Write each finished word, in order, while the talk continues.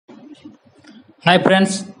Hi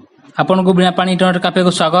friends, आपन को बिनापानी internet cafe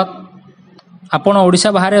को स्वागत। आपन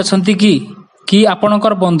ओडिशा बाहर अछंती कि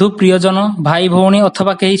आपनकर बंधु प्रियजन भाई भौणी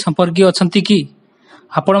अथवा कई संपर्क अछंती कि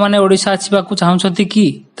आपण माने ओडिशा आसीबा को चाहउछंती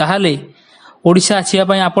कि ताहाले ओडिशा आसीबा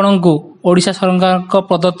पय आपन को ओडिशा सरकार को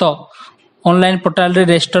प्रदत्त ऑनलाइन पोर्टल रे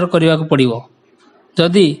रजिस्टर करबा को पड़िबो।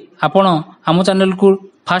 जदि आपण आम चैनल को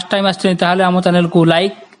फर्स्ट टाइम आछन ताहाले आम चैनल को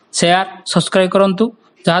लाइक शेयर सब्सक्राइब करंतु,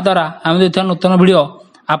 जहा द्वारा आम देथन नूतन वीडियो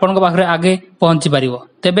आपन को पाखरे आगे पहुंची पारिबो।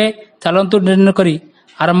 तेबे चलंतु डिन करी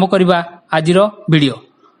आरंभ करबा आजिर वीडियो।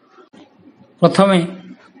 प्रथमे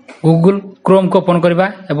गूगल क्रोम को ओपन करबा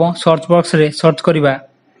एवं सर्च बॉक्स रे सर्च करबा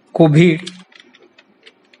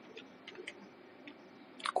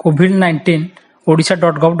covid19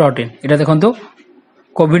 odisha.gov.in। एटा देखंतु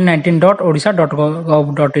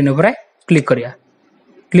covid19.odisha.gov.in ऊपर क्लिक करिया।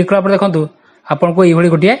 क्लिक कला पर देखंतु आपन को एभली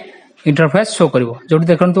गोटिए इंटरफेस शो करिवो। जोटी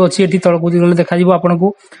देखंतु अछि एठी तळकु गले देखा जिवो आपन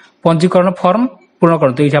को पंजीकरण फॉर्म पूर्ण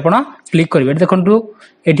करंतु। एठी आपन क्लिक करिवे। एठी देखंतु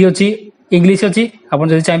एठी अछि इंग्लिश अछि, आपन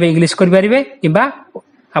जदि चाहे इंग्लिश करि परिबे किबा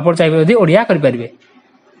आपन चाहे जदि ओडिया करि परिबे।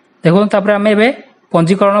 देखो तापर हमें एबे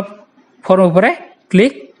पंजीकरण फॉर्म ऊपर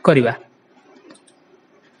क्लिक करिवा।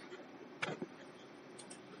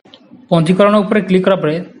 पंजीकरण ऊपर क्लिक करा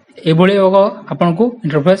परे एभली आपन को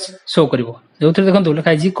इंटरफेस शो करिवो। जोथि देखंतु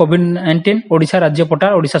लिखा अछि कोविड-19 ओडिशा राज्य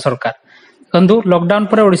पोर्टल ओडिशा सरकार। देखंतु लॉकडाउन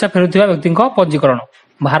पर ओडिशा फेरुथिबा व्यक्ति को पंजीकरण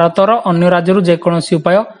भारतर अन्य राज्य जे कोनोसी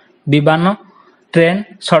उपाय विमान ट्रेन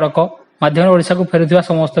सड़क माध्यम ओडिशा को फेरुथिबा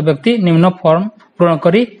समस्त व्यक्ति निम्न फॉर्म पूर्ण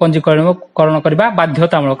करी पंजीकरण करबा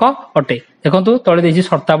बाध्यतामूलक अटे। देखंतु तळे देछि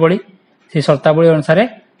शर्तावली, से शर्तावली अनुसार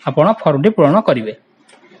आपण फॉर्म टी पूर्ण करिवे।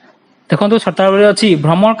 देखंतु शर्तावली अछि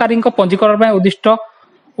भ्रमणकारी पंजीकरण पय उद्दिष्ट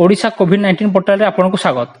ओडिशा कोविड-19 पोर्टल रे आपण को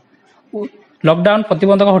स्वागत। लॉकडाउन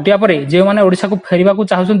प्रतिबंधक हटिया परे जे माने ओडिशा को फेरिबा को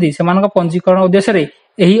चाहुछंती सेमानक पंजीकरण उद्देश्य रे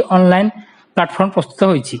एही ऑनलाइन प्लेटफॉर्म प्रस्तुत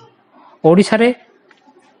होईछि। ओडिशा रे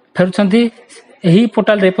फेरुछंती एही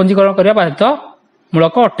पोर्टल रे पंजीकरण करिया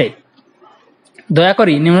बाध्यतामूलक अटे। दया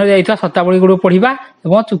करी निम्न जाइथा शर्तावली गुडो पढिबा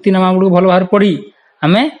एवं चुक्तिनामा गुडो भलो भार पढी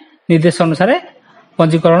हमें निर्देश अनुसार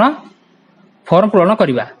पंजीकरण फॉर्म पूर्ण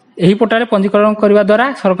करिबा। एही पोर्टल रे पंजीकरण करिबा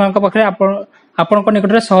द्वारा सरकार को पाखरे आपन को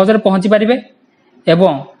निकट रे सहज रे पहुंची पारिबे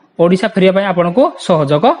एवं ओडिशा फेरिया पय आपन को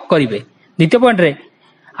सहयोग करिवे। द्वितीय पॉइंट रे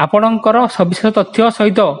आपनकर सविशेष तथ्य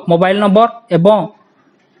सहित मोबाइल नंबर एवं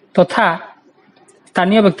तथा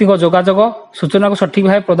स्थानीय व्यक्ति को जोगाजोग सूचना को सठिक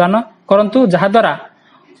भाव प्रदान करंतु, जहा द्वारा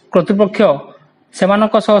कर्तृपक्ष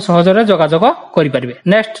सेमानक सहज रे जोगाजोग करि परिबे।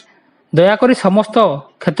 नेक्स्ट, दया करी समस्त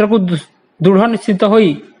क्षेत्र को दृढ़ निश्चित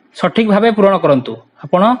होई सठिक भाव पूर्ण करंतु।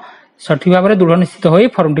 आपण सठिक भाव रे दृढ़ निश्चित होई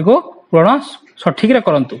फॉर्म टी को पूर्ण सठिक रे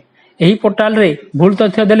करंतु। एही पोर्टल रे भूल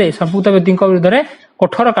तथ्य देले संपुक्त व्यक्ति विरुद्ध रे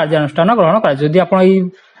कठोर कार्यानुष्ठान ग्रहण करा। जदि आपण एही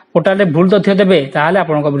पोर्टल रे भूल तथ्य देबे ताहाले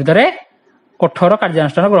आपनक विरुद्ध रे कठोर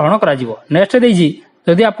कार्यानुष्ठान ग्रहण करा जिवो। नेक्स्ट देजी,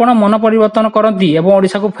 जदि आपण मन परिवर्तन करंती एवं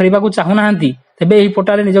ओडिशा को फेरिबा को चाहू नाहंती तेबे एही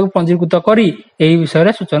पोर्टल रे निजको पंजीकृत करी एही विषय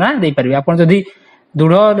रे सूचना देई परिबे। आपण जदि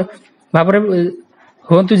दृढ़ भाव रे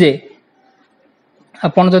होंतु जे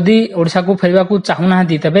आपण जदि ओडिशा को फेरिबा को चाहू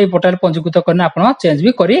नाहंती तेबे एही पोर्टल पंजीकृत करने आपण चेंज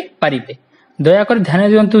भी करि परिबे। दया कर ध्यान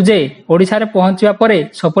दियंतु जे ओडिशा रे पहुंचवा परे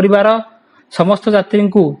सपरिवार समस्त यात्री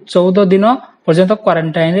को 14 दिन पर्यंत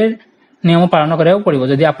क्वारंटाइन रे नियम पालन करिया पड़िबो।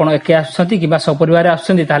 जदि आपण एके आछंती किबा सपरिवार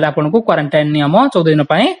आछंती ताहाले आपण को क्वारंटाइन नियम 14 दिन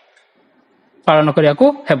पय पालन करिया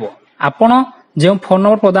को हेबो। आपण जे फोन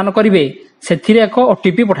नंबर प्रदान करिवे सेथिरे एक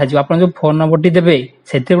ओटीपी पठा जिवो। आपण जो फोन नंबर टी देबे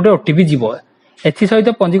सेथिरे गोटे ओटीपी जिवो। एथि सहित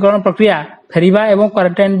पंजीकरण प्रक्रिया फेरिबा एवं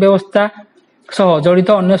क्वारंटाइन व्यवस्था सह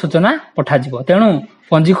जड़ित अन्य सूचना पठा जिवो। तेणु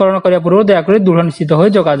पंजीकरण करिया पूर्व दयाकरी दृढ़ निश्चित होई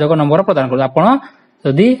जोगाजोग नंबर प्रदान करू। आपण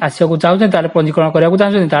जदि आसिया को चाहउछन ताले पंजीकरण करिया को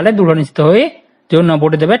चाहउछन ताले दृढ़ निश्चित होई जो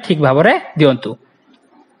नंबर देबे ठीक भाव रे दियंतु।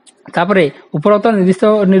 तापरे उपरोक्त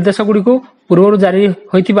निर्देश गुडी को पूर्व जारी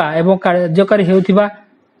होइतिबा एवं कार्यकारी हेउतिबा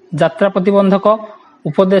यात्रा प्रतिबंधक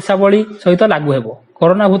उपदेशावली सहित लागू हेबो।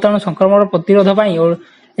 कोरोना भूताणु संक्रमण प्रतिरोध पई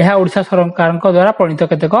एहा ओडिशा सरकार द्वारा प्रणीत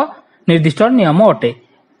केतेक निर्दिष्ट नियम अटे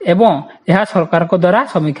एवं एहा सरकार द्वारा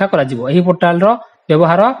समीक्षा करा जिवो। एही पोर्टल रो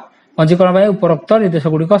व्यवहार पंजीकरण पई उपरोक्त निर्देश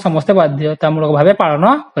गुडी को समस्त बाध्यतामूलक भाव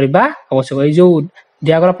पालन करबा आवश्यक। ए जो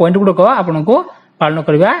दियागला पॉइंट गुडी को आपन को पालन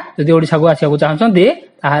करबा जदि ओडिशा को आसिया को चाहछन्ती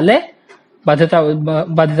ताहाले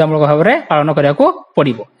बाध्यतामूलक भाव रे पालन करिया को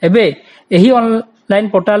पड़िबो। एबे एही ऑनलाइन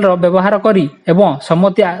पोर्टल रो व्यवहार करी एवं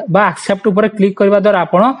सम्मति बा एक्सेप्ट ऊपर क्लिक करबा द्वारा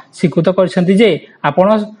आपण स्वीकृत करछन्ती जे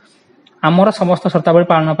आपण हमर समस्त शर्तावली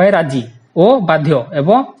पालन पई राजी ओ बाध्य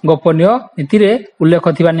एवं गोपनीय नीति रे उल्लेख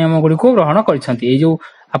थिबा नियम गुडी को ग्रहण करछन्ती। ए जो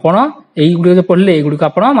आपण एही गुडी जो पढले ए गुडी को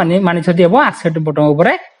आपण मानि छथि एवं एक्सेप्ट बटन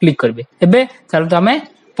ऊपर क्लिक करबे। एबे चलतो हमें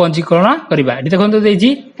पंजीकरण करिबा। देखंतु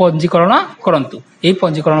देजी पंजीकरण करंतु। एही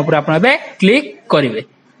पंजीकरण ऊपर आपण एबे क्लिक करिवे।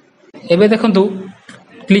 एबे देखंतु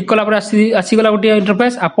क्लिक कला पर आसीगला गोटे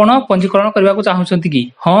इंटरफेस आपण पंजीकरण करबा को चाहउछंती कि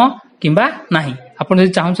हां किबा नाही आपण जदि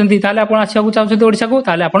चाहउछंती ताले आपण आछा को चाहउछंती ओडिसा को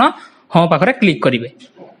ताले आपण हां पाखरे क्लिक करिवे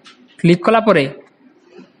क्लिक कला परे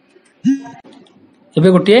एबे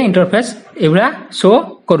गोटे इंटरफेस एबला शो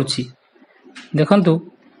करूची देखंतु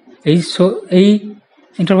एई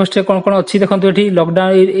इंटरफेस टे कोन कोन अछि देखंतु एठी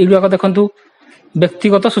लॉकडाउन एगुडा को देखंतु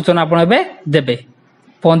व्यक्तिगत सूचना आपण एबे देबे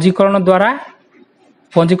पंजीकरण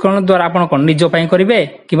द्वारा आपण कोन निज पई करिवे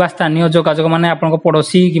किबा स्थानीय जोगाजोग माने आपण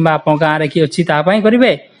पड़ोसी किबा आपण गां रे की अछि ता पई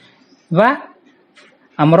करिवे बा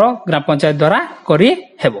हमरो ग्राम पंचायत द्वारा करी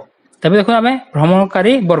हेबो तबे देखो हमें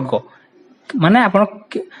भ्रमणकारी वर्ग माने आपण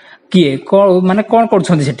किए माने कोन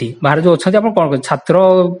करछंती सेठी बाहर जो अछंती आपण कोन छात्र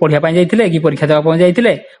पढिया पई जाइथिले कि परीक्षा देबा पई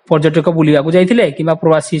जाइथिले पर्यटक बुलिया को जाइथिले किबा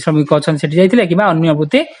प्रवासी श्रमिक अछन सेठी जाइथिले किबा अन्य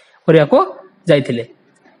वृत्ति करिया को जाइथिले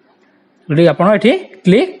एठी आपण एठी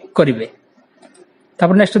क्लिक करिवे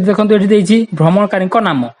तापर नेक्स्ट देखंतु एठी देइछि भ्रमणकारी को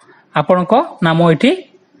नाम आपण को नाम एठी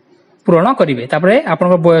पूर्ण करिवे तापर आपण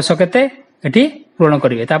को बयस केते एठी पूर्ण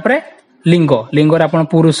करिवे तापर लिंग रे आपण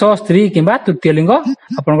पुरुष स्त्री किबा तृतीय लिंग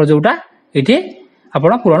आपण को जोटा एठी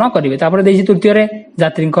आपण पूर्ण करिवे तापर देइछि तृतीय रे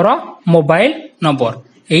यात्रींकर मोबाइल नंबर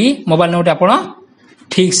एई मोबाइल नंबर आपण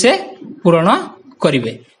ठीक से पूर्ण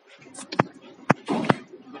करिवे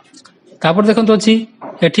तापर देखंतु अछि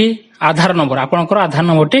एठी आधार नंबर आपनकर आधार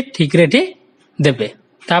नंबर टी ठीक रे एठी देबे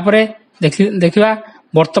तापर देखिबा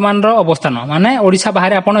वर्तमान रो अवस्थान माने ओडिसा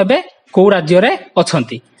बाहर आपण एबे को राज्य रे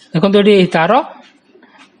अछंती देखंतु एठी तारो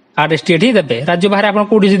आरएस टी एठी देबे राज्य बाहर आपण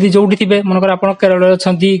कोडी जदी जोडी थिबे मनकर आपण केरल रे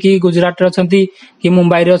अछंती कि गुजरात रे अछंती कि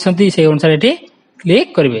मुंबई रे अछंती से अनुसार एठी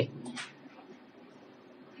क्लिक करिवे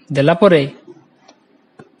देला परे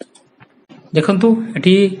देखंतु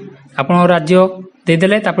एठी आपण राज्य दे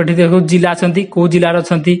देले तापर एठी देखो जिला अछंती को जिला रे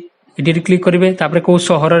अछंती एठी क्लिक करिवे तापर को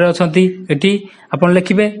शहर रे अछंती एठी आपण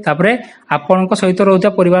लिखिबे तापर आपण को सहित रहउता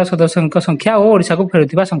परिवार सदस्यक संख्या और ओडिसा को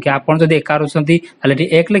फेरुतिबा संख्या आपण जदी एकार अछंती ताले एठी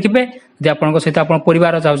 1 लिखिबे जदी आपण को सहित आपण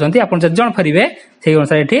परिवार चाहउछंती आपण जे जण फेरिबे सेही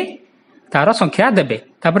अनुसार एठी तार संख्या देबे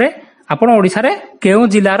तापर आपण ओडिसा रे केउ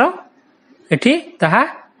जिल्ला रो एठी ताहा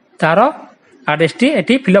तार एड्रेस टी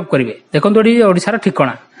एठी फिल अप करिवे देखंतु एठी ओडिसा रो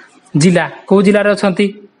ठिकाना जिला को जिल्ला रे अछंती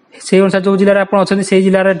सेही अनुसार जो जिल्ला रे आपण अछंती सेही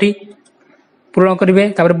जिल्ला रे एठी पूर्ण करिवे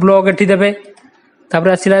तापर ब्लॉक एठी देबे तापर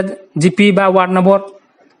आसिला जीपी बा वार्ड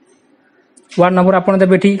नंबर आपण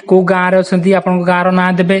देबे एठी को गां रे अछंती आपण गां रो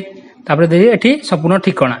नाम देबे तापर देबे एठी संपूर्ण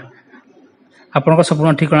ठिकाना आपण को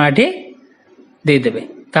संपूर्ण ठिकाना एठी दे देबे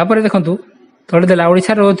तापर देखंतु तळे देला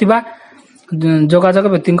ओडिसा रे होतिबा जोगाजोग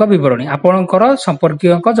व्यक्तिक विवरणी आपणकर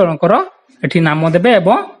संपर्कीयक जनकर एठी नाम देबे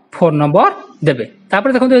एवं फोन नंबर देबे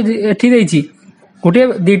तापर देखंतु एठी देइछि गोटे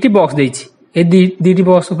दीटी बॉक्स देइछि ए दीटी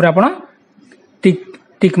बॉक्स ऊपर आपण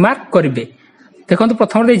टिक मार्क करिवे देखंतु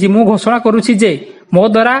प्रथम देइछि मु घोषणा करूछि जे मो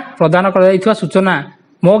द्वारा प्रदान कर जाइथिबा सूचना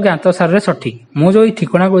मो ज्ञात सार रे सठिक मु जो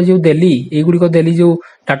ठिकाना को जो देली ए गुडी को देली जो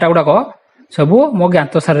डाटा गुडा को सब मो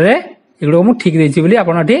ज्ञात सार रे एगुडो मु ठीक देइछि बोली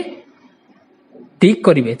आपण एठी टिक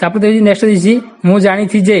करिवे तापर देइछि नेक्स्ट देइछि मु जानि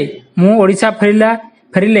थि जे मु ओडिसा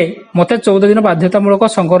फेरिले मते 14 दिन बाध्यतामूलक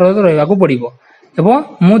संघरोध रहबा को पड़िबो एवं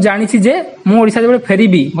मु जानि थि जे मु ओडिसा जेबे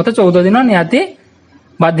फेरिबी मते 14 दिन निहाती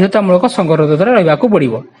बाध्यतामूलक संघरोध रहबा को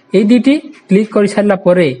पड़िबो ए दीटी क्लिक करि सारला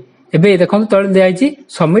परे एबे देखंतु तळे देइछि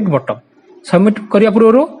सबमिट बटन सबमिट करिया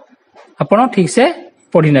पूर्व आपण ठीक से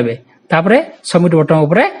पढि नेबे तापरे सबमिट बटन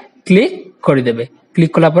ऊपर क्लिक करि देबे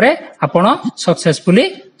क्लिक कला परे आपण सक्सेसफुली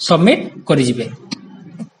सबमिट करि जिवे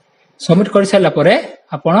सबमिट करि सारला परे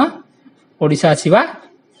आपण ओडिसा आसीबा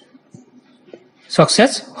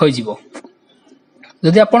सक्सेस होई जिवो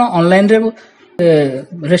जदि आपण ऑनलाइन रे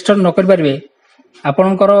रजिस्टर न कर परबे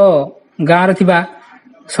आपणकर गां रे थिबा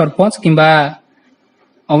सरपंच किंबा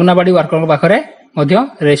अंगनवाड़ी वर्कर पाखरे मध्य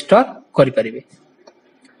रजिस्टर करि परिबे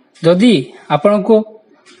जदि आपनको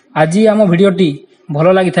आज आम भिडियोटी भल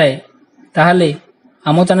लागि थाए ताहाले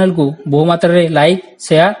आम चैनल को बहु मात्रा रे लाइक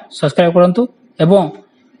शेयर सब्सक्राइब करंतु एवं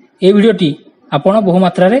ए भिडियोटी आपण बहु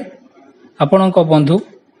मात्रा रे आपणक बंधु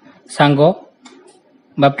सांग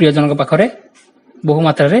बा प्रियजन पाखरे बहु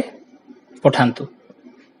मात्रा रे पठांतु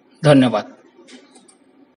धन्यवाद।